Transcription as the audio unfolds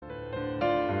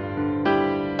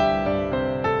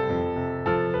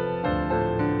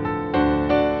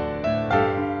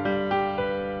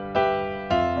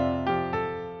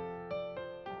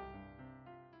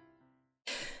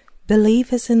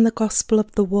Believers in the gospel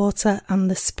of the water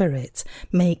and the Spirit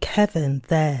make heaven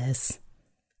theirs.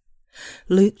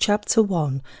 Luke chapter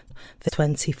 1, verse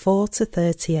 24 to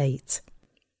 38.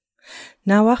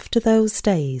 Now after those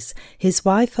days his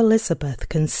wife Elizabeth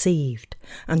conceived,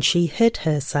 and she hid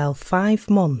herself 5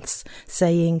 months,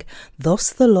 saying,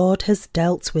 Thus the Lord has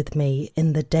dealt with me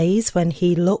in the days when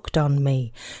he looked on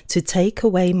me, to take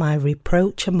away my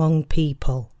reproach among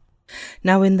people.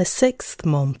 Now in the 6th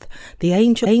month the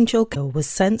angel was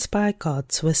sent by God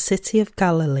to a city of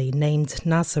Galilee named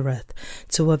Nazareth,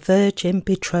 to a virgin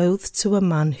betrothed to a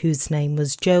man whose name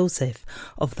was Joseph,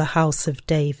 of the house of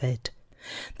David.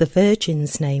 The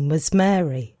virgin's name was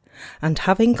Mary. And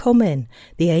having come in,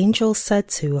 the angel said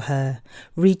to her,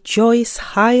 Rejoice,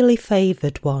 highly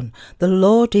favoured one, the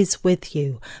Lord is with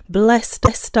you, blessed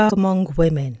art among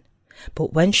women.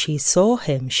 But when she saw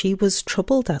him, she was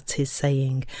troubled at his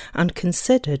saying, and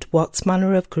considered what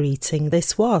manner of greeting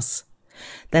this was.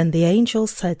 Then the angel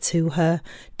said to her,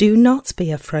 Do not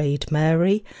be afraid,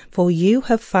 Mary, for you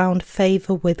have found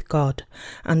favour with God.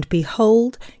 And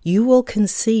behold, you will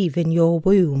conceive in your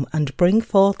womb, and bring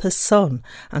forth a son,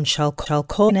 and shall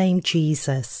call his name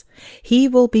Jesus. He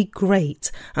will be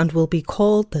great, and will be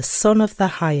called the Son of the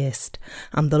Highest.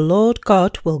 And the Lord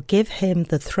God will give him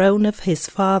the throne of his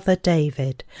father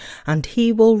David, and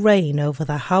he will reign over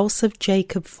the house of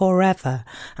Jacob forever,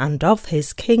 and of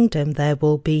his kingdom there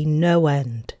will be no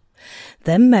end.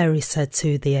 Then Mary said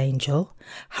to the angel,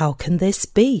 How can this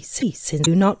be, since you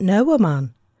do not know a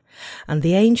man? And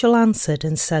the angel answered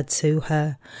and said to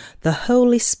her, The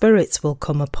Holy Spirit will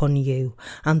come upon you,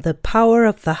 and the power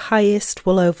of the Highest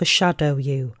will overshadow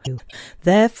you.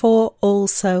 Therefore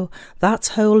also that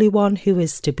Holy One who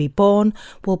is to be born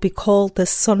will be called the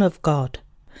Son of God.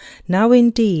 Now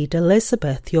indeed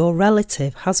Elizabeth, your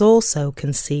relative, has also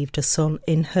conceived a son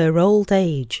in her old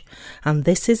age, and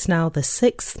this is now the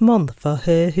 6th month for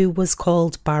her who was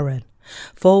called barren.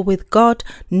 For with God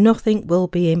nothing will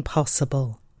be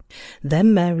impossible.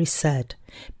 Then Mary said,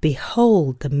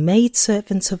 Behold, the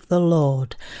maidservant of the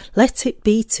Lord, let it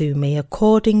be to me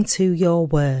according to your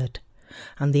word.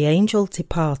 And the angel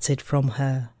departed from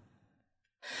her.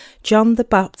 John the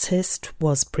Baptist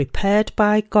was prepared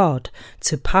by God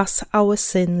to pass our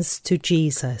sins to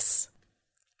Jesus.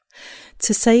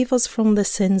 To save us from the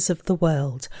sins of the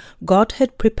world, God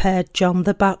had prepared John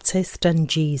the Baptist and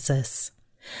Jesus.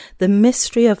 The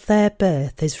mystery of their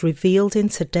birth is revealed in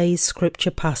today's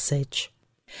scripture passage.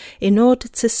 In order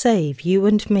to save you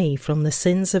and me from the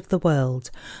sins of the world,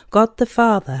 God the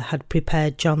Father had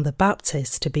prepared John the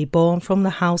Baptist to be born from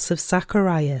the house of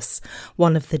Zacharias,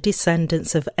 one of the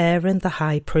descendants of Aaron the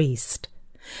high priest.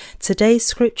 Today's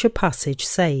scripture passage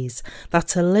says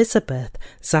that Elizabeth,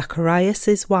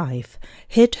 Zacharias' wife,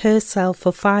 hid herself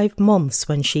for 5 months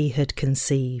when she had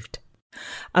conceived.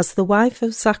 As the wife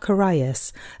of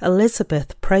Zacharias,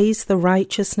 Elizabeth praised the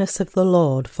righteousness of the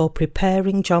Lord for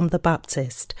preparing John the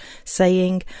Baptist,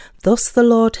 saying, Thus the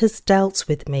Lord has dealt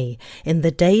with me in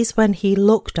the days when he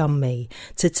looked on me,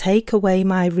 to take away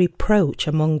my reproach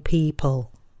among people.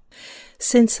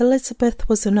 Since Elizabeth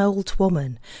was an old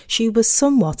woman, she was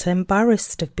somewhat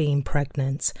embarrassed of being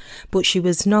pregnant, but she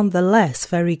was nonetheless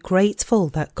very grateful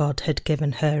that God had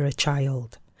given her a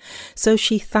child. So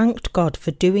she thanked God for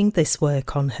doing this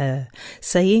work on her,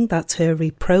 saying that her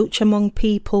reproach among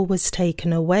people was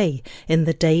taken away in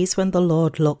the days when the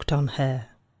Lord looked on her.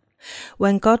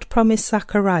 When God promised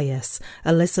Zacharias,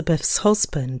 Elizabeth's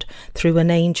husband, through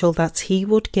an angel that he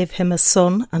would give him a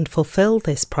son and fulfill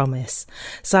this promise,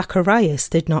 Zacharias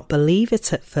did not believe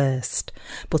it at first,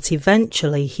 but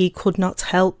eventually he could not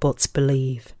help but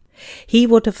believe. He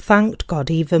would have thanked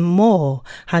God even more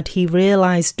had he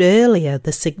realized earlier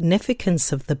the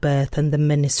significance of the birth and the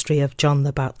ministry of John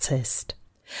the Baptist.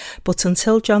 But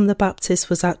until John the Baptist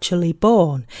was actually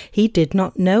born, he did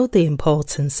not know the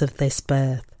importance of this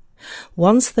birth.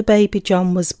 Once the baby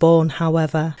John was born,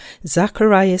 however,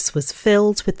 Zacharias was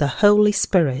filled with the Holy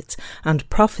Spirit and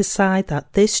prophesied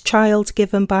that this child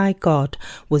given by God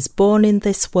was born in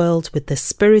this world with the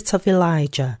spirit of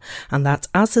Elijah, and that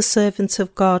as a servant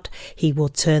of God he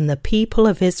would turn the people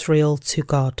of Israel to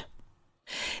God.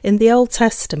 In the Old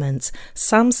Testament,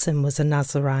 Samson was a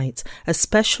Nazirite,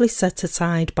 especially set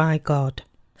aside by God.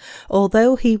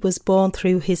 Although he was born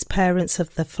through his parents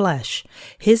of the flesh,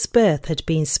 his birth had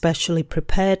been specially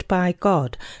prepared by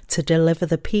God to deliver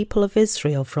the people of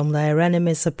Israel from their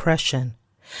enemies' oppression.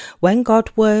 When God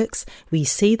works, we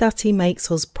see that he makes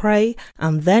us pray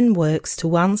and then works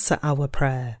to answer our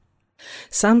prayer.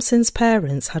 Samson's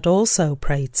parents had also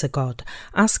prayed to God,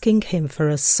 asking him for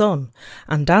a son,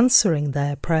 and answering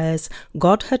their prayers,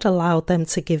 God had allowed them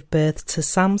to give birth to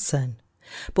Samson.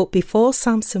 But before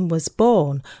Samson was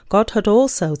born, God had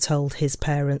also told his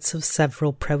parents of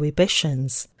several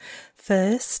prohibitions.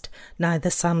 First, neither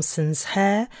Samson's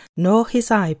hair nor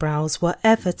his eyebrows were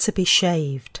ever to be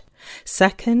shaved.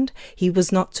 Second, he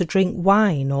was not to drink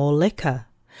wine or liquor.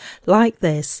 Like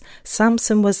this,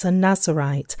 Samson was a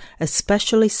Nazarite,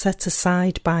 especially set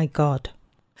aside by God.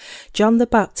 John the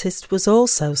Baptist was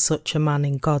also such a man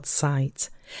in God's sight.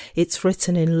 It's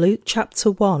written in Luke chapter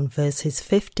 1 verses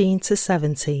 15 to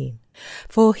 17.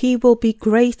 For he will be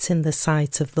great in the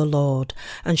sight of the Lord,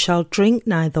 and shall drink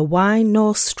neither wine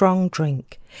nor strong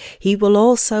drink. He will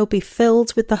also be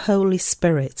filled with the Holy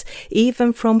Spirit,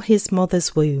 even from his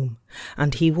mother's womb.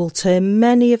 And he will turn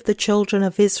many of the children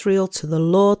of Israel to the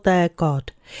Lord their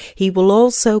God. He will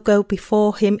also go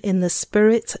before him in the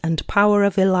spirit and power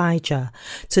of Elijah,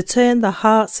 to turn the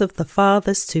hearts of the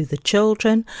fathers to the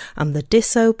children, and the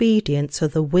disobedient to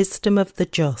the wisdom of the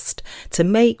just, to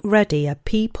make ready a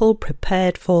people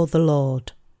prepared for the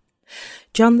Lord.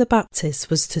 John the Baptist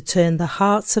was to turn the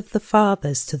hearts of the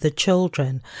fathers to the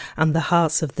children, and the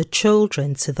hearts of the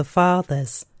children to the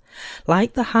fathers.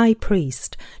 Like the high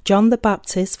priest, John the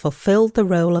Baptist fulfilled the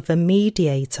role of a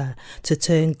mediator to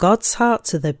turn God's heart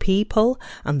to the people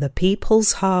and the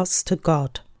people's hearts to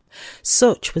God.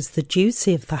 Such was the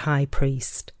duty of the high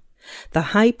priest. The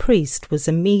high priest was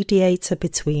a mediator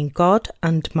between God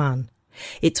and man.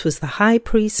 It was the high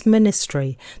priest's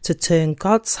ministry to turn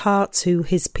God's heart to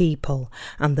his people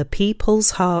and the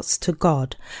people's hearts to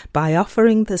God by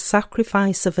offering the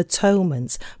sacrifice of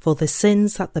atonement for the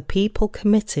sins that the people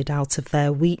committed out of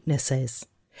their weaknesses.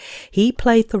 He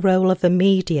played the role of a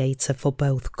mediator for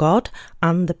both God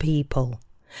and the people.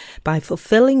 By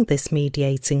fulfilling this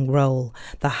mediating role,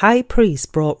 the high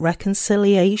priest brought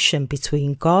reconciliation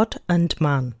between God and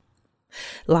man.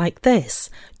 Like this,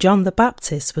 John the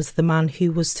Baptist was the man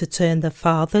who was to turn the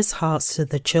fathers' hearts to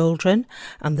the children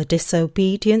and the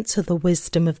disobedient to the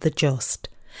wisdom of the just.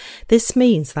 This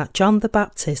means that John the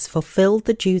Baptist fulfilled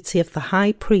the duty of the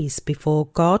high priest before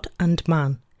God and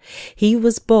man. He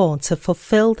was born to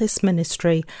fulfill this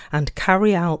ministry and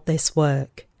carry out this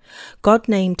work. God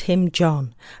named him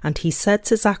John, and he said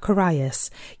to Zacharias,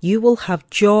 "You will have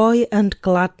joy and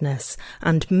gladness,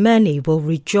 and many will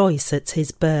rejoice at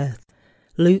his birth."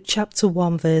 Luke chapter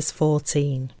 1 verse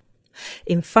 14.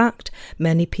 In fact,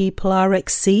 many people are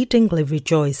exceedingly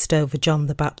rejoiced over John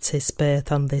the Baptist's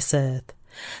birth on this earth.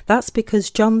 That's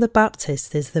because John the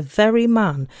Baptist is the very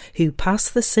man who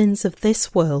passed the sins of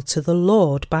this world to the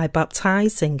Lord by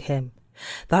baptizing him.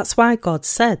 That's why God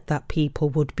said that people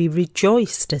would be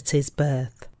rejoiced at his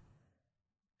birth.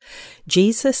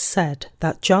 Jesus said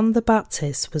that John the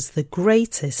Baptist was the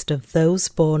greatest of those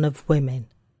born of women.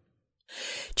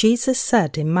 Jesus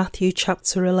said in Matthew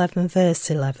chapter 11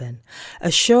 verse 11,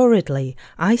 "Assuredly,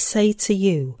 I say to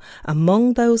you,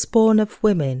 among those born of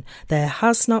women there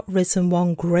has not risen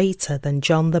one greater than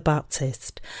John the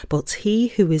Baptist, but he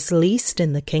who is least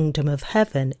in the kingdom of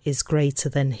heaven is greater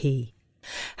than he."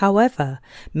 However,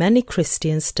 many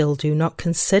Christians still do not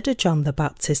consider John the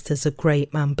Baptist as a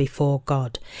great man before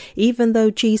God, even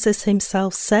though Jesus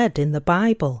himself said in the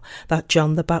Bible that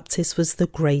John the Baptist was the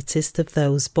greatest of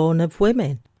those born of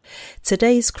women.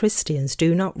 Today's Christians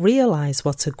do not realize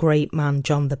what a great man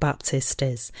John the Baptist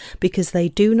is, because they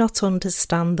do not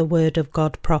understand the Word of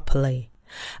God properly.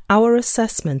 Our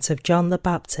assessment of John the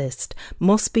Baptist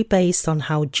must be based on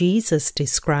how Jesus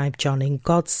described John in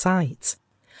God's sight.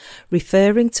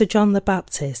 Referring to John the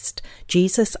Baptist,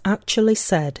 Jesus actually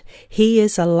said, "He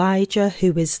is Elijah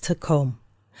who is to come."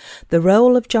 The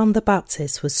role of John the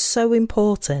Baptist was so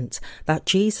important that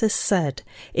Jesus said,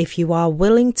 "If you are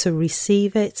willing to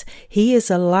receive it, he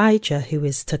is Elijah who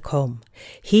is to come.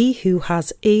 He who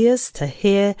has ears to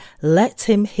hear, let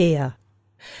him hear."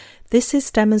 This is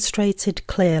demonstrated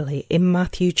clearly in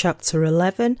Matthew chapter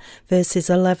 11, verses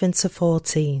 11 to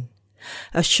 14.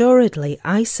 "Assuredly,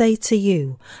 I say to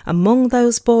you, among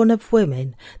those born of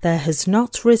women, there has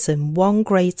not risen one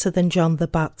greater than John the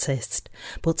Baptist,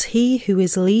 but he who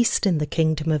is least in the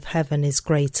kingdom of heaven is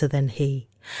greater than he.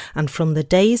 And from the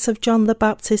days of John the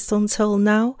Baptist until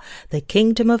now, the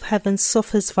kingdom of heaven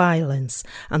suffers violence,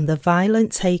 and the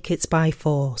violent take it by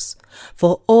force.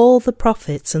 For all the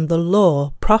prophets and the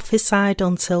law prophesied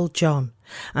until John.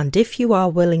 And if you are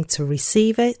willing to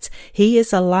receive it, he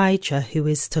is Elijah who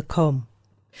is to come."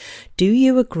 Do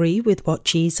you agree with what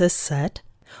Jesus said?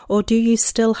 Or do you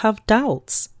still have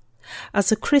doubts?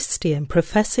 As a Christian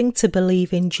professing to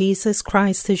believe in Jesus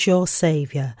Christ as your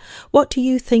Saviour, what do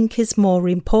you think is more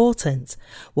important?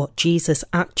 What Jesus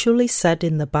actually said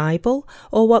in the Bible,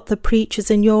 or what the preachers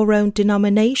in your own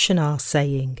denomination are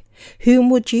saying? Whom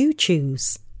would you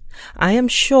choose? I am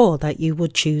sure that you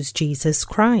would choose Jesus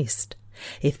Christ.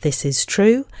 If this is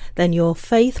true, then your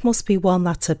faith must be one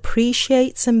that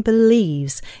appreciates and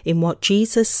believes in what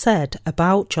Jesus said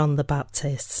about John the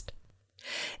Baptist.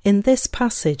 In this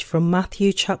passage from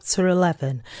Matthew chapter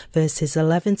 11, verses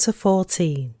 11 to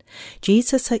 14,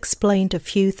 Jesus explained a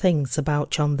few things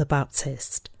about John the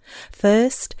Baptist.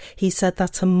 First, he said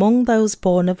that among those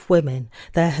born of women,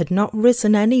 there had not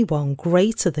risen anyone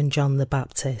greater than John the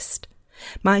Baptist.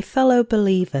 My fellow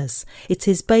believers, it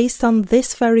is based on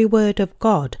this very word of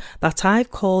God that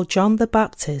I've called John the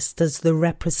Baptist as the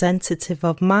representative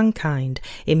of mankind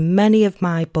in many of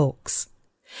my books.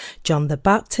 John the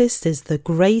Baptist is the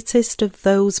greatest of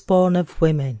those born of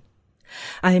women.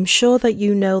 I am sure that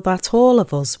you know that all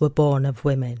of us were born of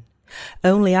women.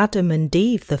 Only Adam and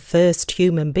Eve, the first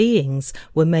human beings,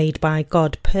 were made by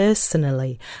God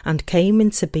personally and came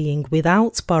into being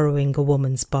without borrowing a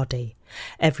woman's body.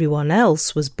 Everyone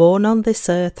else was born on this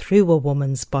earth through a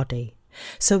woman's body.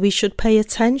 So we should pay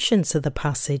attention to the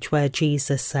passage where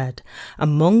Jesus said,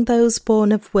 "Among those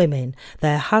born of women,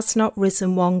 there has not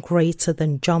risen one greater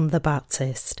than John the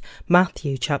Baptist."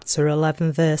 Matthew chapter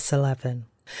 11, verse 11.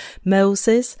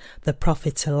 Moses, the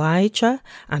prophet Elijah,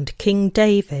 and King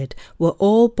David were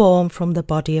all born from the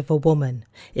body of a woman.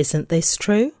 Isn't this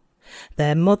true?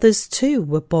 Their mothers too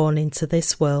were born into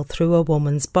this world through a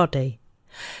woman's body.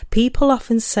 People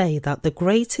often say that the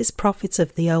greatest prophet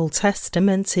of the Old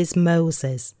Testament is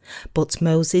Moses, but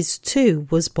Moses too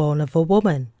was born of a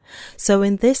woman. So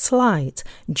in this light,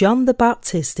 John the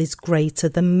Baptist is greater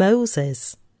than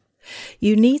Moses.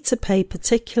 You need to pay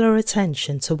particular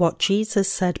attention to what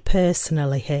Jesus said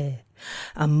personally here.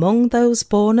 Among those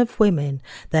born of women,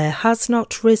 there has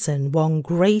not risen one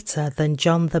greater than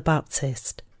John the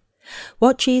Baptist.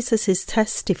 What Jesus is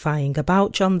testifying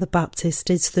about John the Baptist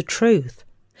is the truth.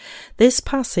 This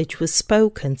passage was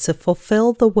spoken to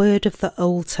fulfill the word of the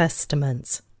Old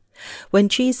Testament. When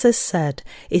Jesus said,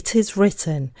 "It is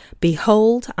written,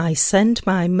 Behold, I send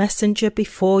my messenger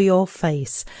before your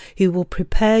face, who will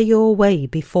prepare your way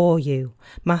before you,"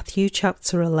 Matthew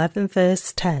chapter 11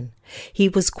 verse 10, he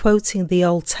was quoting the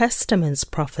Old Testament's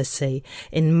prophecy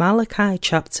in Malachi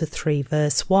chapter 3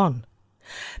 verse 1.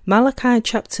 Malachi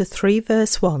chapter 3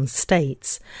 verse 1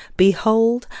 states,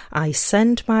 "Behold, I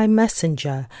send my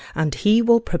messenger, and he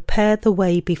will prepare the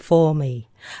way before me.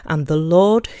 And the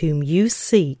Lord whom you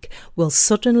seek will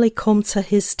suddenly come to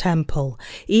his temple,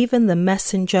 even the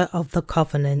messenger of the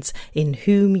covenant in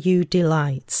whom you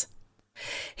delight."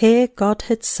 Here God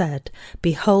had said,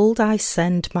 "Behold, I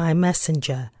send my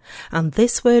messenger," and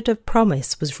this word of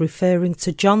promise was referring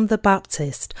to John the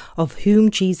Baptist, of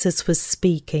whom Jesus was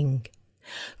speaking.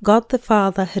 God the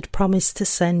Father had promised to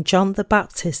send John the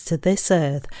Baptist to this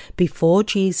earth before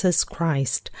Jesus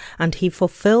Christ, and he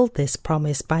fulfilled this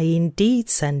promise by indeed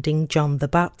sending John the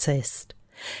Baptist.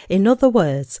 In other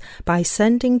words, by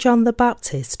sending John the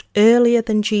Baptist earlier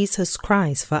than Jesus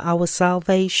Christ for our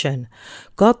salvation,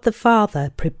 God the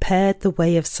Father prepared the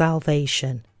way of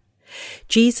salvation.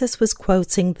 Jesus was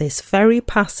quoting this very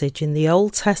passage in the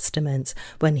Old Testament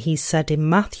when he said in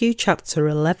Matthew chapter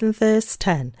 11 verse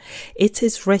 10, "It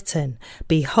is written,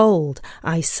 Behold,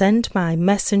 I send my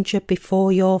messenger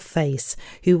before your face,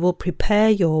 who will prepare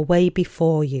your way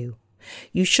before you."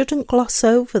 You shouldn't gloss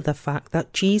over the fact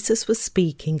that Jesus was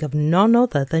speaking of none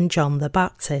other than John the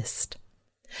Baptist.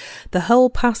 The whole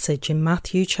passage in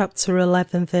Matthew chapter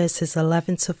 11 verses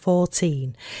 11 to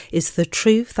 14 is the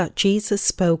truth that Jesus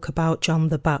spoke about John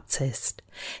the Baptist.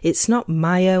 It's not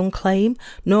my own claim,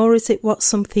 nor is it what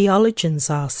some theologians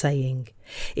are saying.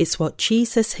 It's what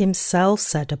Jesus himself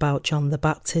said about John the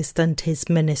Baptist and his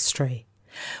ministry.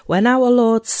 When our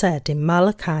Lord said in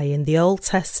Malachi in the Old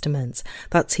Testament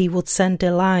that he would send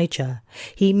Elijah,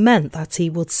 he meant that he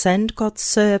would send God's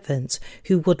servant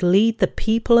who would lead the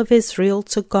people of Israel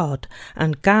to God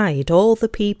and guide all the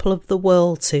people of the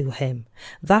world to him.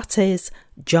 That is,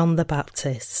 John the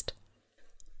Baptist.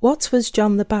 What was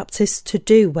John the Baptist to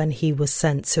do when he was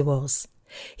sent to us?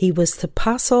 He was to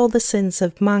pass all the sins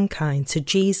of mankind to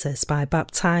Jesus by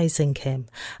baptizing him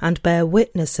and bear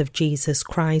witness of Jesus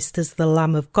Christ as the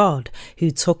Lamb of God who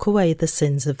took away the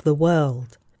sins of the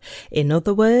world. In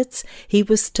other words, he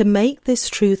was to make this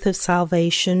truth of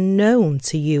salvation known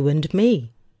to you and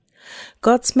me.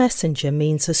 God's messenger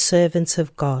means a servant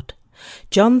of God.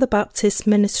 John the Baptist's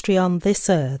ministry on this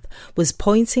earth was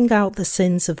pointing out the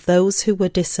sins of those who were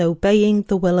disobeying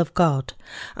the will of God,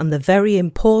 and the very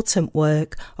important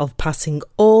work of passing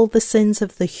all the sins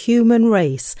of the human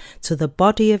race to the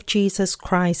body of Jesus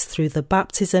Christ through the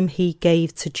baptism he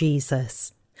gave to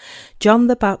Jesus. John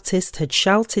the Baptist had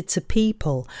shouted to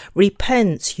people,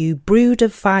 "Repent, you brood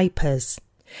of vipers."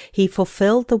 He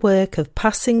fulfilled the work of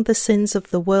passing the sins of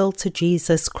the world to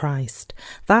Jesus Christ.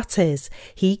 That is,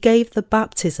 he gave the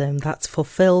baptism that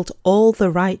fulfilled all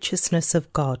the righteousness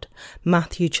of God.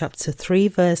 Matthew chapter 3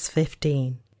 verse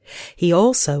 15. He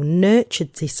also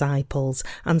nurtured disciples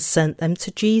and sent them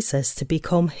to Jesus to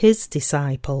become his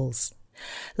disciples.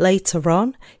 Later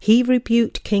on, he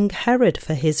rebuked King Herod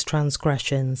for his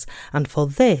transgressions, and for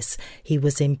this he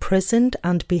was imprisoned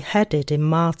and beheaded in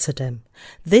martyrdom.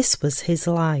 This was his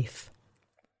life.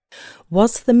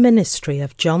 Was the ministry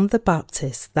of John the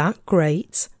Baptist that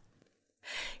great?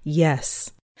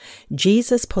 Yes.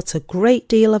 Jesus put a great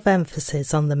deal of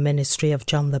emphasis on the ministry of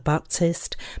John the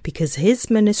Baptist because his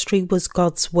ministry was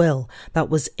God's will that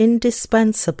was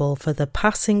indispensable for the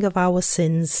passing of our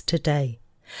sins today.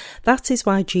 That is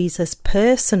why Jesus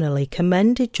personally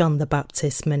commended John the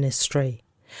Baptist's ministry.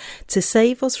 To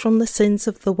save us from the sins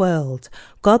of the world,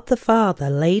 God the Father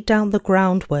laid down the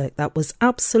groundwork that was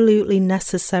absolutely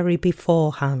necessary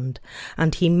beforehand,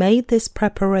 and he made this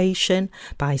preparation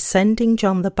by sending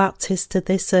John the Baptist to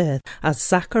this earth as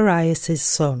Zacharias'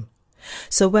 son.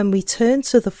 So when we turn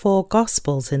to the 4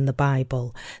 Gospels in the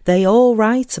Bible, they all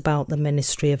write about the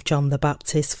ministry of John the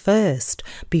Baptist first,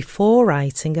 before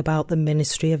writing about the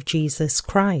ministry of Jesus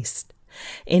Christ.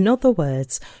 In other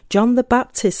words, John the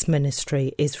Baptist's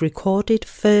ministry is recorded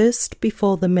first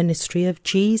before the ministry of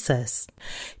Jesus.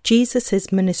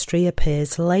 Jesus' ministry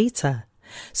appears later.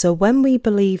 So when we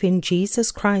believe in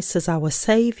Jesus Christ as our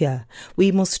Saviour,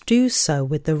 we must do so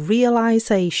with the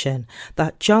realization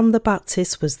that John the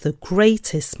Baptist was the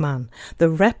greatest man, the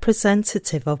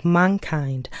representative of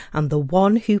mankind, and the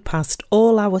one who passed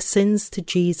all our sins to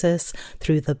Jesus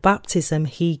through the baptism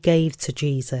he gave to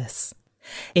Jesus.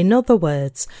 In other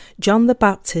words, John the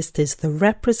Baptist is the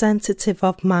representative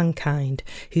of mankind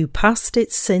who passed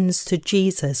its sins to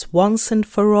Jesus once and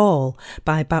for all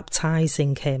by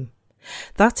baptizing him.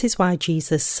 That is why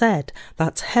Jesus said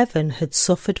that heaven had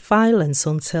suffered violence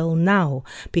until now,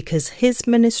 because his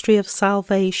ministry of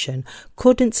salvation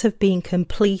couldn't have been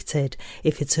completed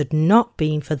if it had not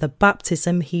been for the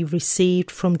baptism he received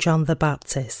from John the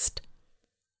Baptist.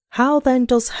 How then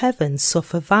does heaven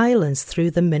suffer violence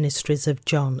through the ministries of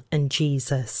John and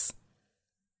Jesus?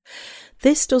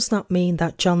 This does not mean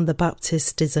that John the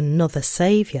Baptist is another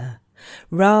saviour.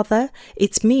 Rather,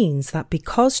 it means that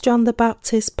because John the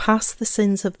Baptist passed the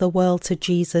sins of the world to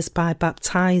Jesus by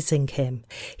baptizing him,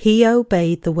 he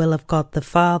obeyed the will of God the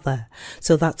Father,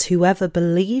 so that whoever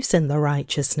believes in the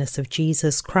righteousness of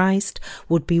Jesus Christ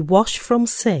would be washed from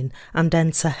sin and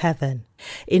enter heaven.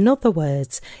 In other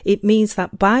words, it means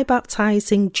that by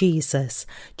baptizing Jesus,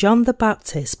 John the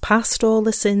Baptist passed all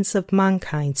the sins of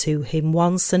mankind to him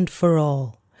once and for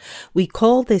all. We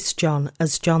call this John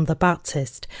as John the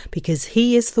Baptist because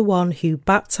he is the one who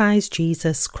baptized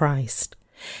Jesus Christ.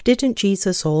 Didn't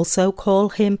Jesus also call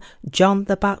him John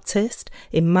the Baptist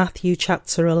in Matthew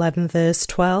chapter 11 verse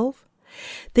 12?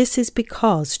 This is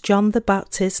because John the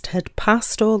Baptist had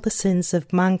passed all the sins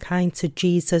of mankind to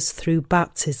Jesus through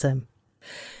baptism.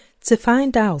 To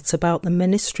find out about the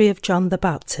ministry of John the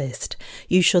Baptist,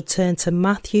 you should turn to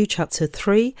Matthew chapter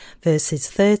 3 verses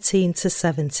 13 to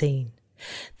 17.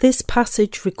 This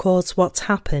passage records what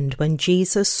happened when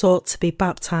Jesus sought to be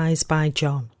baptized by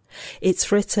John.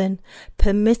 It's written,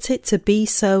 "Permit it to be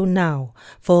so now,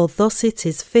 for thus it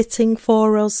is fitting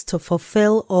for us to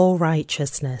fulfill all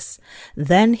righteousness."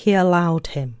 Then he allowed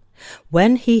him.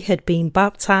 When he had been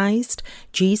baptized,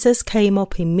 Jesus came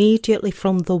up immediately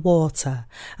from the water,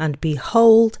 and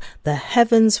behold, the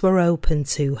heavens were opened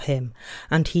to him,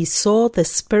 and he saw the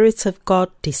Spirit of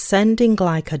God descending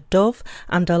like a dove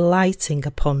and alighting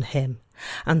upon him.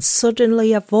 And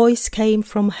suddenly a voice came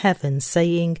from heaven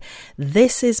saying,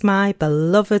 "This is my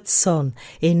beloved Son,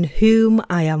 in whom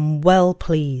I am well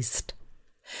pleased."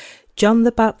 John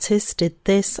the Baptist did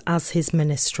this as his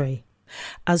ministry.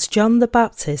 As John the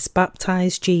Baptist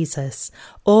baptized Jesus,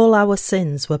 all our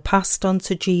sins were passed on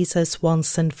to Jesus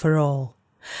once and for all.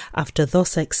 After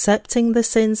thus accepting the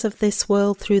sins of this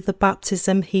world through the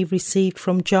baptism he received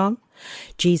from John,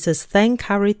 Jesus then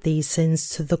carried these sins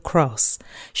to the cross,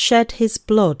 shed his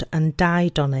blood and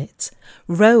died on it,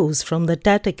 rose from the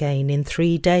dead again in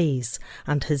 3 days,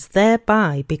 and has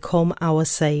thereby become our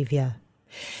Saviour.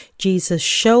 Jesus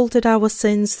shouldered our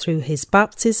sins through his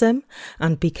baptism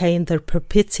and became the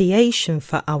propitiation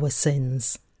for our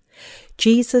sins.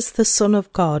 Jesus, the Son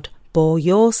of God, bore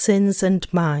your sins and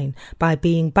mine by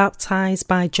being baptized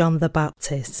by John the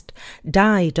Baptist,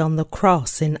 died on the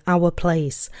cross in our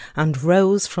place, and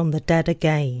rose from the dead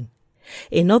again.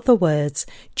 In other words,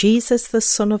 Jesus, the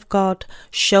Son of God,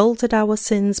 shouldered our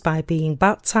sins by being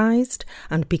baptized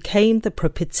and became the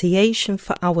propitiation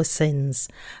for our sins,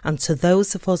 and to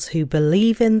those of us who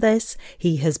believe in this,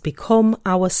 he has become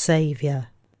our Saviour.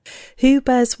 Who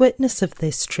bears witness of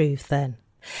this truth then?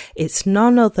 It's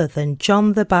none other than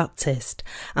John the Baptist,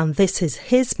 and this is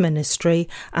his ministry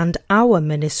and our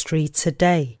ministry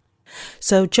today.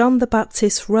 So John the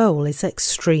Baptist's role is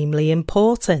extremely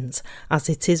important, as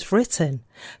it is written,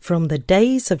 "From the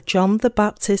days of John the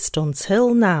Baptist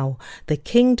until now, the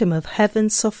kingdom of heaven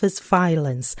suffers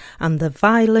violence, and the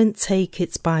violent take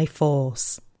it by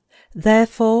force."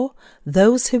 Therefore,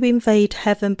 those who invade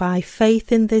heaven by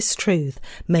faith in this truth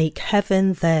make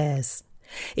heaven theirs.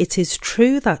 It is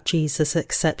true that Jesus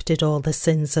accepted all the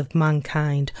sins of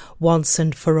mankind once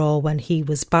and for all when he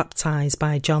was baptized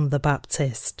by John the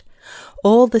Baptist.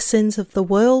 All the sins of the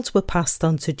world were passed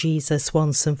on to Jesus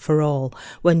once and for all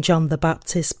when John the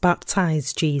Baptist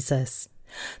baptized Jesus.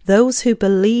 Those who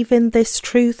believe in this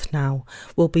truth now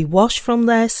will be washed from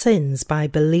their sins by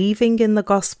believing in the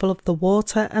gospel of the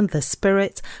water and the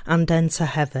Spirit and enter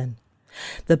heaven.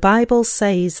 The Bible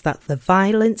says that the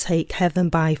violent take heaven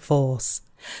by force.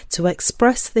 To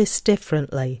express this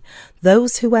differently,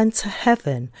 those who enter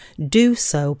heaven do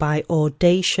so by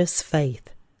audacious faith.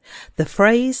 The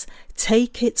phrase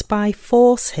 "take it by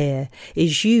force" here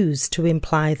is used to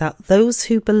imply that those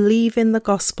who believe in the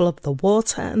gospel of the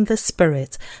water and the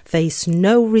Spirit face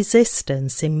no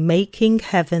resistance in making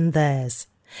heaven theirs.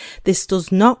 This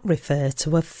does not refer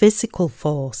to a physical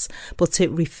force, but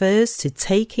it refers to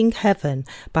taking heaven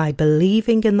by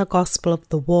believing in the gospel of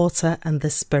the water and the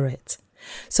Spirit.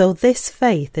 So this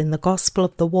faith in the gospel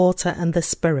of the water and the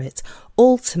Spirit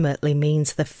ultimately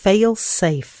means the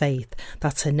fail-safe faith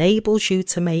that enables you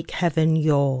to make heaven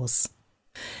yours.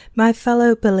 My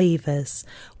fellow believers,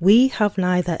 we have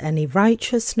neither any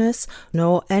righteousness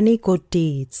nor any good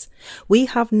deeds. We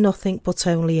have nothing but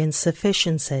only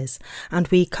insufficiencies, and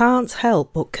we can't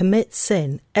help but commit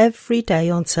sin every day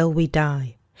until we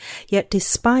die. Yet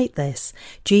despite this,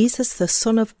 Jesus, the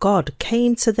Son of God,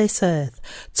 came to this earth,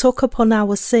 took upon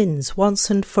our sins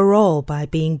once and for all by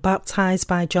being baptized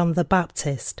by John the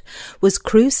Baptist, was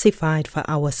crucified for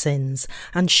our sins,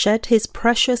 and shed his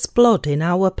precious blood in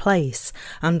our place,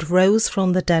 and rose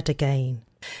from the dead again.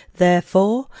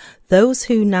 Therefore, those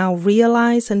who now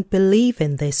realize and believe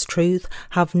in this truth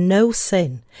have no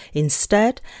sin.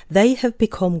 Instead, they have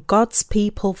become God's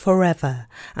people forever,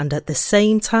 and at the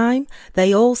same time,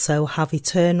 they also have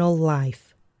eternal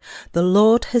life. The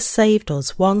Lord has saved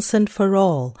us once and for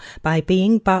all by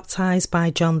being baptized by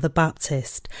John the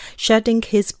Baptist, shedding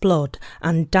his blood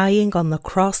and dying on the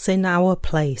cross in our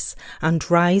place, and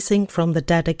rising from the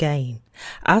dead again.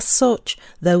 As such,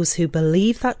 those who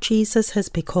believe that Jesus has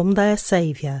become their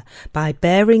Saviour by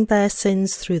bearing their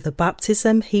sins through the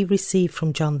baptism he received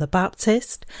from John the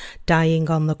Baptist, dying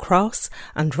on the cross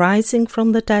and rising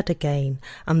from the dead again,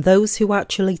 and those who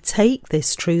actually take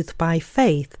this truth by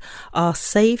faith are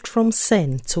saved from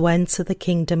sin to enter the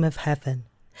kingdom of heaven.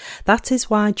 That is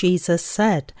why Jesus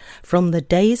said, "From the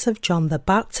days of John the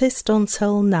Baptist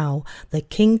until now, the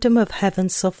kingdom of heaven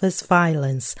suffers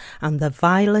violence, and the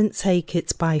violent take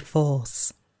it by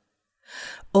force."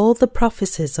 All the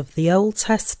prophecies of the Old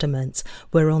Testament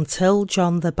were until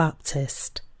John the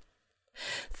Baptist.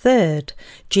 Third,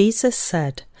 Jesus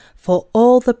said, "For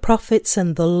all the prophets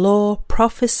and the law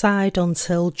prophesied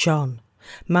until John."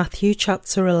 Matthew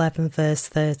chapter 11 verse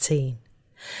 13.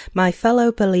 My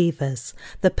fellow believers,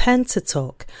 the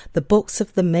Pentateuch, the books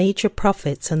of the major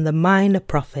prophets and the minor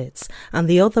prophets, and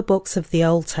the other books of the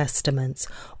Old Testament,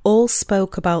 all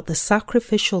spoke about the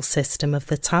sacrificial system of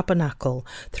the tabernacle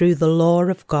through the law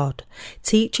of God,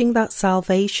 teaching that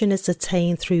salvation is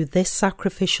attained through this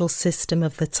sacrificial system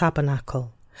of the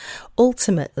tabernacle.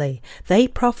 Ultimately, they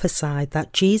prophesied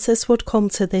that Jesus would come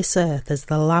to this earth as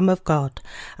the Lamb of God,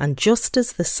 and just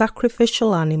as the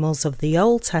sacrificial animals of the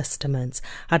Old Testament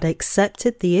had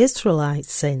accepted the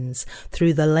Israelites' sins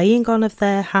through the laying on of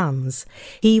their hands,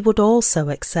 he would also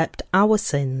accept our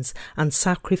sins and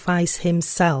sacrifice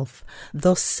himself,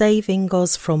 thus saving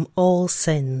us from all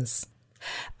sins.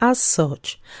 As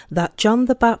such, that John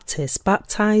the Baptist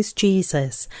baptized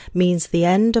Jesus means the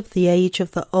end of the age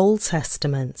of the Old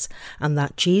Testament, and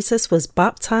that Jesus was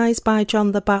baptized by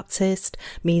John the Baptist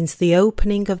means the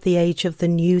opening of the age of the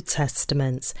New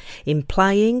Testament,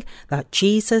 implying that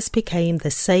Jesus became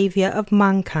the Saviour of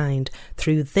mankind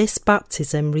through this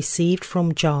baptism received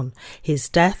from John, his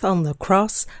death on the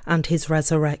cross and his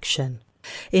resurrection.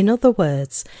 In other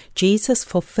words, Jesus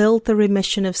fulfilled the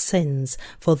remission of sins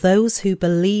for those who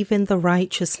believe in the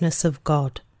righteousness of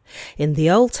God. In the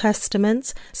Old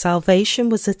Testament, salvation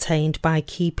was attained by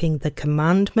keeping the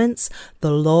commandments,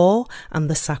 the law, and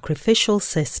the sacrificial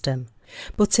system.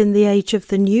 But in the age of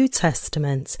the New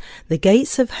Testament, the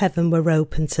gates of heaven were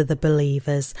opened to the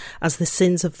believers as the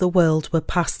sins of the world were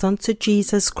passed on to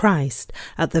Jesus Christ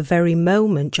at the very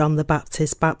moment John the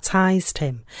Baptist baptized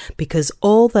him, because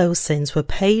all those sins were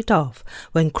paid off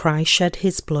when Christ shed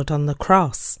his blood on the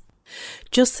cross.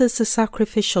 Just as the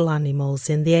sacrificial animals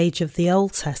in the age of the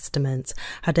Old Testament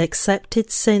had accepted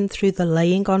sin through the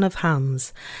laying on of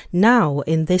hands, now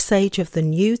in this age of the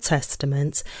New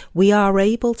Testament we are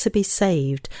able to be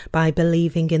saved by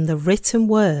believing in the written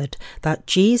word that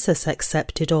Jesus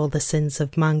accepted all the sins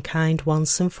of mankind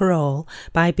once and for all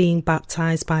by being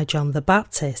baptized by John the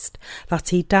Baptist, that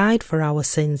he died for our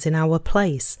sins in our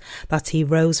place, that he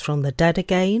rose from the dead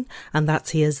again, and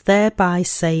that he has thereby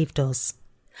saved us.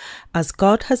 As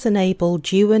God has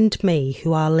enabled you and me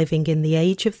who are living in the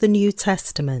age of the New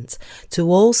Testament to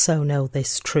also know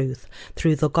this truth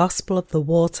through the gospel of the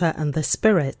water and the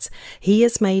Spirit, he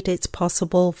has made it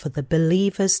possible for the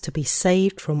believers to be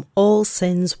saved from all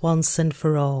sins once and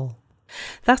for all.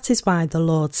 That is why the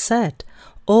Lord said,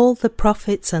 "All the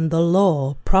prophets and the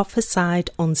law prophesied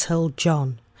until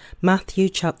John." Matthew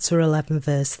chapter 11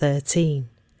 verse 13.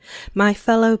 My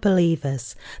fellow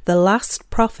believers, the last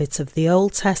prophet of the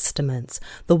Old Testament,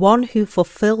 the one who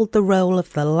fulfilled the role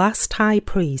of the last high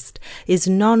priest, is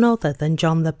none other than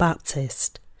John the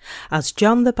Baptist. As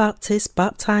John the Baptist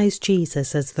baptized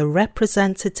Jesus as the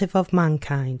representative of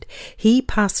mankind, he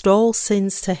passed all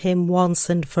sins to him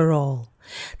once and for all.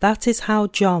 That is how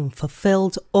John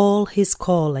fulfilled all his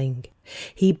calling.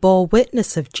 He bore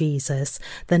witness of Jesus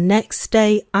the next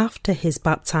day after his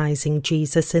baptizing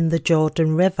Jesus in the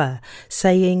Jordan River,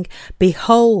 saying,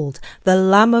 "Behold, the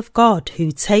Lamb of God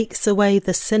who takes away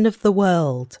the sin of the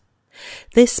world."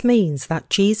 This means that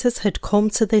Jesus had come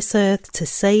to this earth to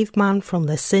save man from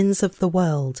the sins of the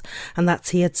world, and that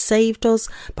he had saved us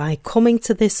by coming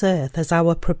to this earth as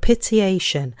our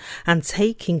propitiation and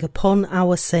taking upon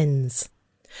our sins.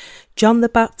 John the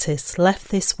Baptist left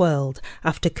this world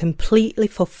after completely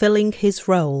fulfilling his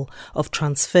role of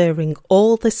transferring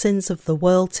all the sins of the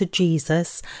world to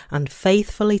Jesus and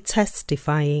faithfully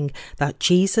testifying that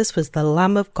Jesus was the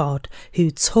Lamb of God who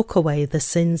took away the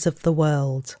sins of the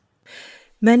world.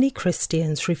 Many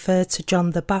Christians refer to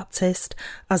John the Baptist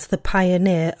as the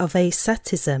pioneer of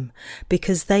asceticism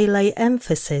because they lay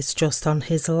emphasis just on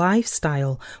his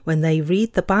lifestyle when they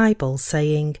read the Bible,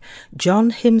 saying,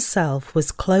 "John himself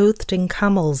was clothed in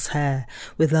camel's hair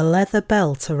with a leather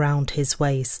belt around his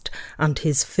waist, and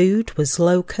his food was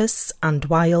locusts and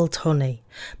wild honey."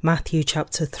 Matthew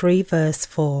chapter 3 verse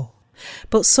 4.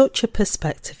 But such a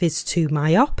perspective is too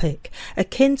myopic,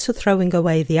 akin to throwing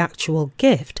away the actual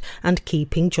gift and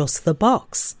keeping just the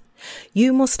box.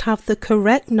 You must have the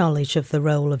correct knowledge of the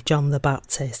role of John the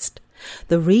Baptist.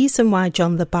 The reason why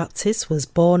John the Baptist was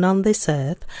born on this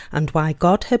earth and why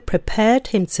God had prepared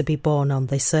him to be born on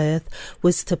this earth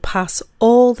was to pass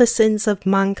all the sins of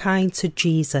mankind to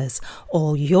Jesus,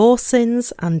 all your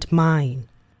sins and mine.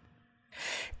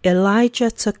 Elijah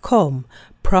to come,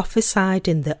 prophesied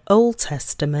in the Old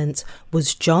Testament,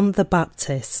 was John the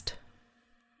Baptist.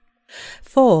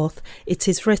 Fourth, it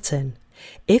is written,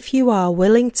 "If you are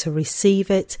willing to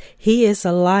receive it, he is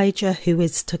Elijah who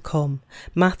is to come."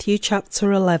 Matthew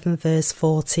chapter 11 verse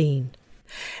 14.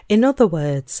 In other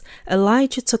words,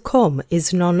 Elijah to come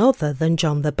is none other than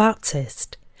John the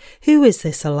Baptist. Who is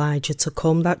this Elijah to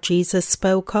come that Jesus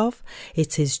spoke of?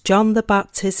 It is John the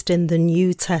Baptist in the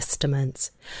New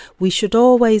Testament. We should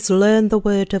always learn the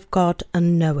Word of God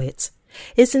and know it.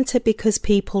 Isn't it because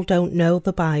people don't know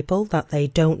the Bible that they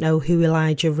don't know who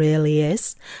Elijah really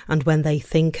is, and when they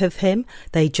think of him,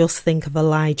 they just think of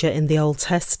Elijah in the Old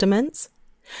Testament?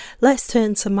 Let's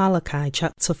turn to Malachi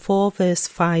chapter 4 verse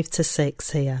 5 to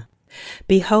 6 here.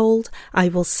 "Behold, I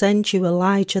will send you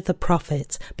Elijah the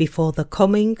prophet before the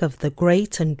coming of the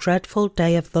great and dreadful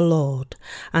day of the Lord,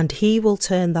 and he will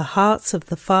turn the hearts of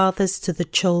the fathers to the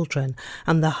children,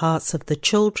 and the hearts of the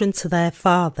children to their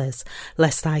fathers,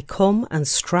 lest I come and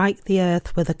strike the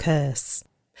earth with a curse."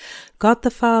 God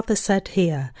the Father said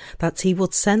here that he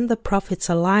would send the prophet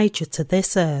Elijah to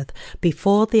this earth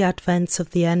before the advent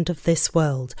of the end of this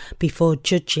world, before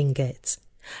judging it.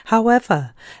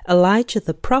 However, Elijah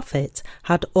the prophet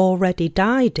had already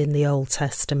died in the Old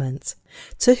Testament.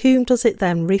 To whom does it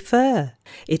then refer?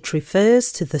 It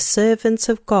refers to the servant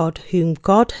of God whom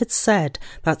God had said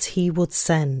that he would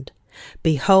send.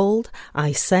 Behold,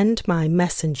 I send my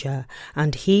messenger,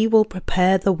 and he will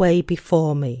prepare the way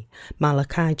before me.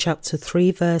 Malachi chapter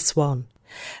 3 verse 1.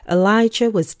 Elijah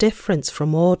was different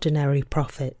from ordinary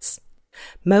prophets.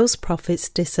 Most prophets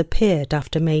disappeared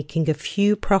after making a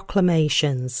few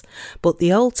proclamations, but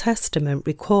the Old Testament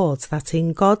records that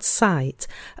in God's sight,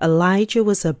 Elijah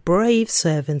was a brave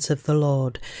servant of the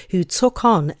Lord who took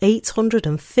on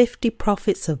 850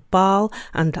 prophets of Baal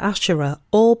and Asherah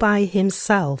all by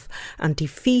himself and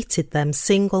defeated them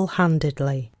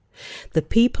single-handedly. The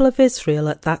people of Israel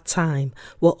at that time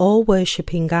were all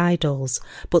worshipping idols,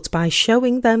 but by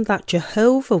showing them that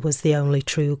Jehovah was the only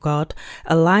true God,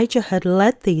 Elijah had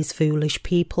led these foolish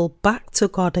people back to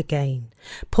God again.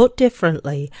 Put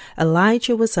differently,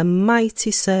 Elijah was a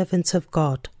mighty servant of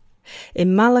God.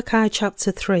 In Malachi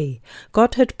chapter 3,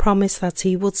 God had promised that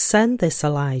he would send this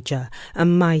Elijah, a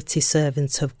mighty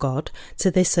servant of God, to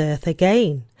this earth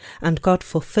again, and God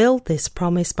fulfilled this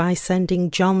promise by sending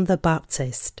John the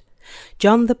Baptist.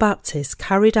 John the Baptist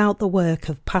carried out the work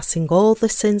of passing all the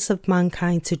sins of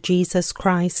mankind to Jesus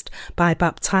Christ by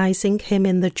baptizing him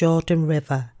in the Jordan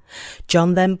River.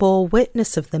 John then bore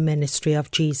witness of the ministry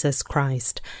of Jesus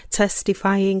Christ,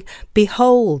 testifying,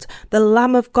 "Behold, the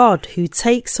Lamb of God who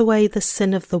takes away the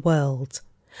sin of the world."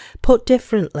 Put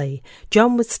differently,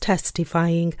 John was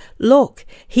testifying, "Look,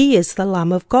 he is the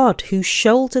Lamb of God who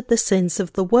shouldered the sins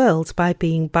of the world by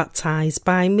being baptized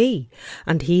by me,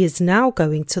 and he is now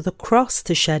going to the cross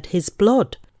to shed his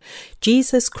blood."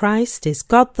 Jesus Christ is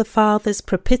God the Father's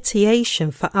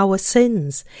propitiation for our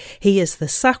sins. He is the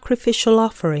sacrificial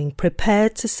offering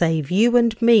prepared to save you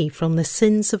and me from the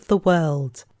sins of the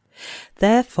world.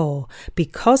 Therefore,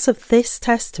 because of this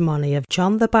testimony of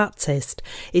John the Baptist,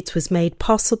 it was made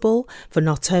possible for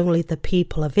not only the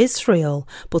people of Israel,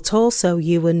 but also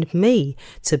you and me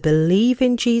to believe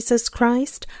in Jesus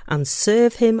Christ and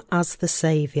serve him as the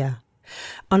Saviour.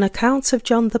 On account of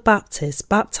John the Baptist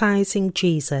baptizing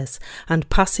Jesus and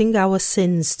passing our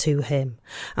sins to him,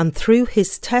 and through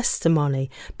his testimony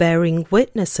bearing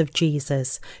witness of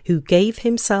Jesus, who gave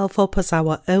himself up as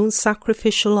our own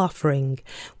sacrificial offering,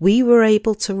 we were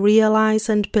able to realize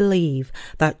and believe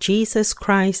that Jesus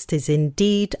Christ is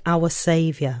indeed our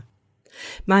Saviour.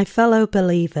 My fellow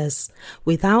believers,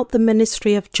 without the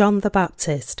ministry of John the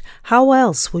Baptist, how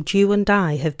else would you and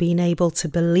I have been able to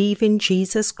believe in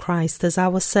Jesus Christ as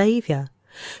our Saviour?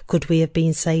 Could we have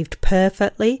been saved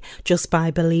perfectly just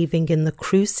by believing in the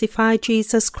crucified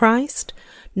Jesus Christ?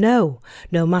 No,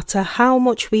 no matter how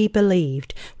much we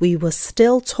believed, we were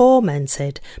still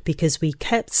tormented because we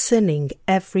kept sinning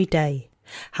every day.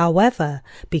 However,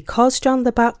 because John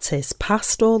the Baptist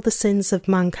passed all the sins of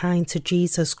mankind to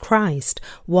Jesus Christ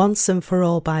once and for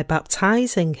all by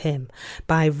baptizing him,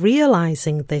 by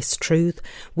realizing this truth,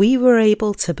 we were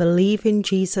able to believe in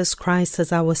Jesus Christ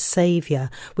as our Saviour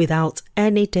without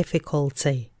any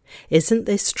difficulty. Isn't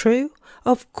this true?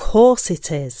 Of course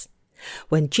it is.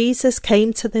 When Jesus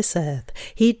came to this earth,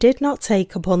 he did not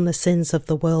take upon the sins of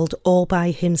the world all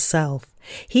by himself.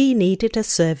 He needed a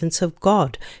servant of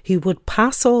God who would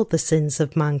pass all the sins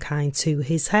of mankind to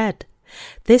his head.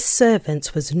 This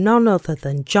servant was none other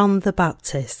than John the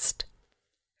Baptist.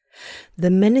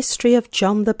 The ministry of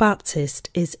John the Baptist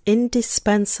is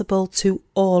indispensable to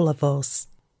all of us.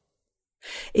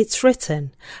 It's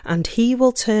written, "And he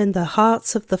will turn the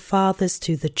hearts of the fathers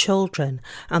to the children,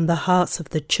 and the hearts of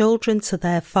the children to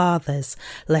their fathers,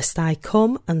 lest I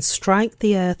come and strike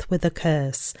the earth with a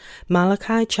curse."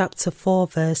 Malachi chapter 4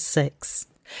 verse 6.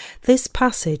 This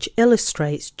passage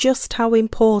illustrates just how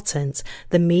important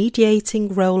the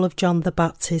mediating role of John the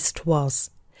Baptist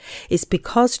was. It's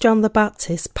because John the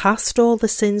Baptist passed all the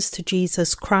sins to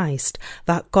Jesus Christ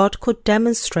that God could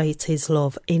demonstrate his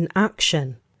love in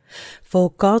action.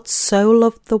 For God so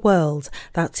loved the world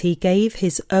that he gave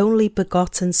his only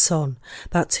begotten Son,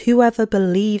 that whoever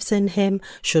believes in him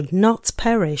should not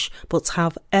perish but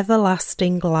have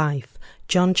everlasting life.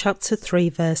 John chapter 3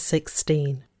 verse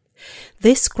 16.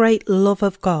 This great love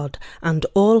of God and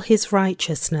all his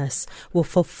righteousness were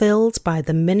fulfilled by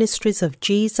the ministries of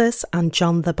Jesus and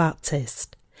John the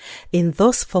Baptist. In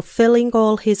thus fulfilling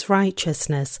all his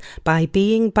righteousness by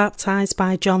being baptized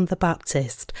by John the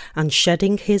Baptist and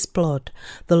shedding his blood,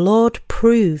 the Lord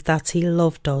proved that he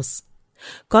loved us.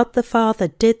 God the Father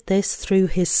did this through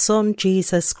his Son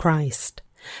Jesus Christ.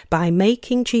 By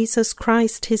making Jesus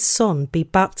Christ his Son be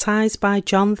baptized by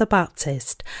John the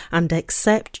Baptist and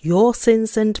accept your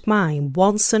sins and mine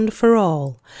once and for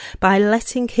all, by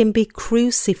letting him be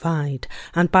crucified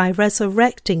and by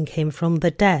resurrecting him from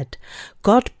the dead,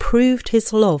 God proved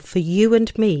his love for you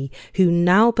and me who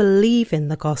now believe in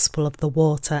the gospel of the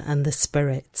water and the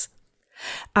Spirit.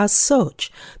 As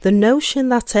such, the notion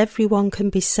that everyone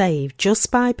can be saved just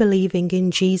by believing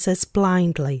in Jesus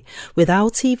blindly,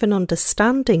 without even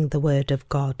understanding the Word of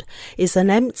God, is an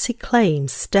empty claim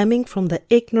stemming from the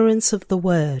ignorance of the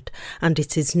Word, and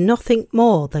it is nothing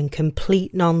more than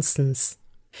complete nonsense.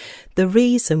 The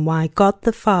reason why God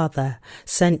the Father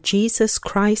sent Jesus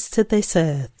Christ to this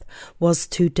earth was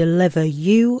to deliver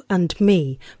you and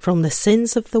me from the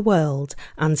sins of the world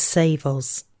and save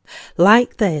us.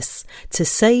 Like this, to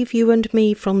save you and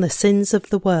me from the sins of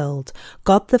the world,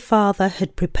 God the Father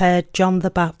had prepared John the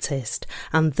Baptist,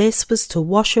 and this was to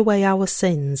wash away our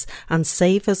sins and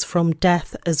save us from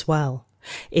death as well.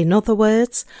 In other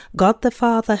words, God the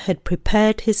Father had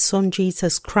prepared his Son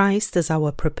Jesus Christ as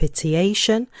our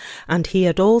propitiation, and he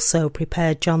had also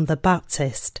prepared John the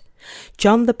Baptist.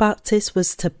 John the Baptist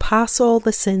was to pass all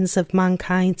the sins of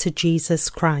mankind to Jesus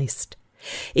Christ.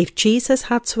 If Jesus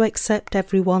had to accept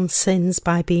everyone's sins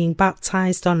by being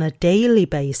baptized on a daily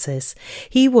basis,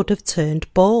 he would have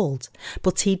turned bald,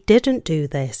 but he didn't do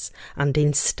this, and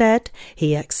instead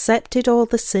he accepted all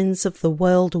the sins of the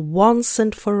world once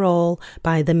and for all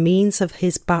by the means of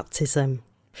his baptism.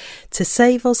 To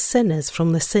save us sinners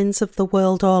from the sins of the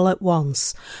world all at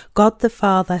once, God the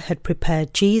Father had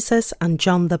prepared Jesus and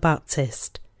John the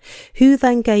Baptist. Who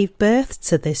then gave birth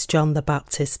to this John the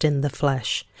Baptist in the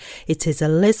flesh? It is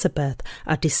Elizabeth,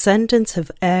 a descendant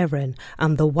of Aaron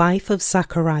and the wife of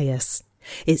Zacharias.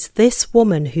 It's this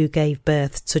woman who gave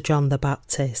birth to John the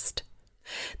Baptist.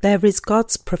 There is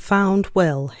God's profound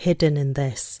will hidden in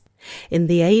this. In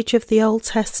the age of the Old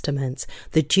Testament,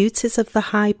 the duties of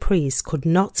the high priest could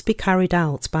not be carried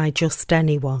out by just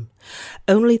anyone.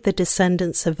 Only the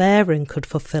descendants of Aaron could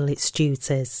fulfill its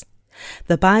duties.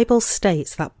 The Bible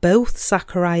states that both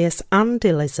Zacharias and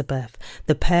Elizabeth,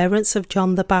 the parents of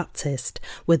John the Baptist,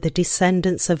 were the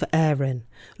descendants of Aaron.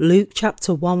 Luke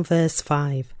chapter 1 verse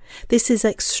 5. This is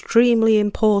extremely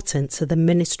important to the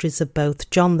ministries of both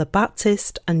John the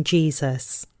Baptist and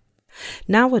Jesus.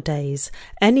 Nowadays,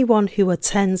 anyone who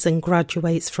attends and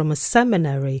graduates from a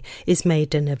seminary is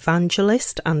made an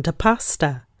evangelist and a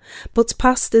pastor. But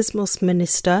pastors must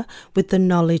minister with the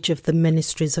knowledge of the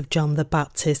ministries of John the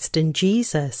Baptist and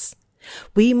Jesus.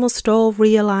 We must all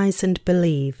realize and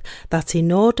believe that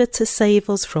in order to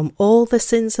save us from all the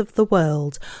sins of the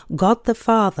world, God the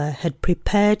Father had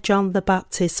prepared John the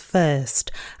Baptist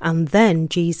first, and then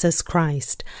Jesus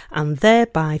Christ, and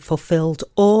thereby fulfilled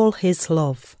all his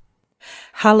love.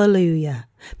 Hallelujah!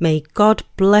 May God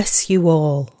bless you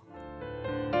all.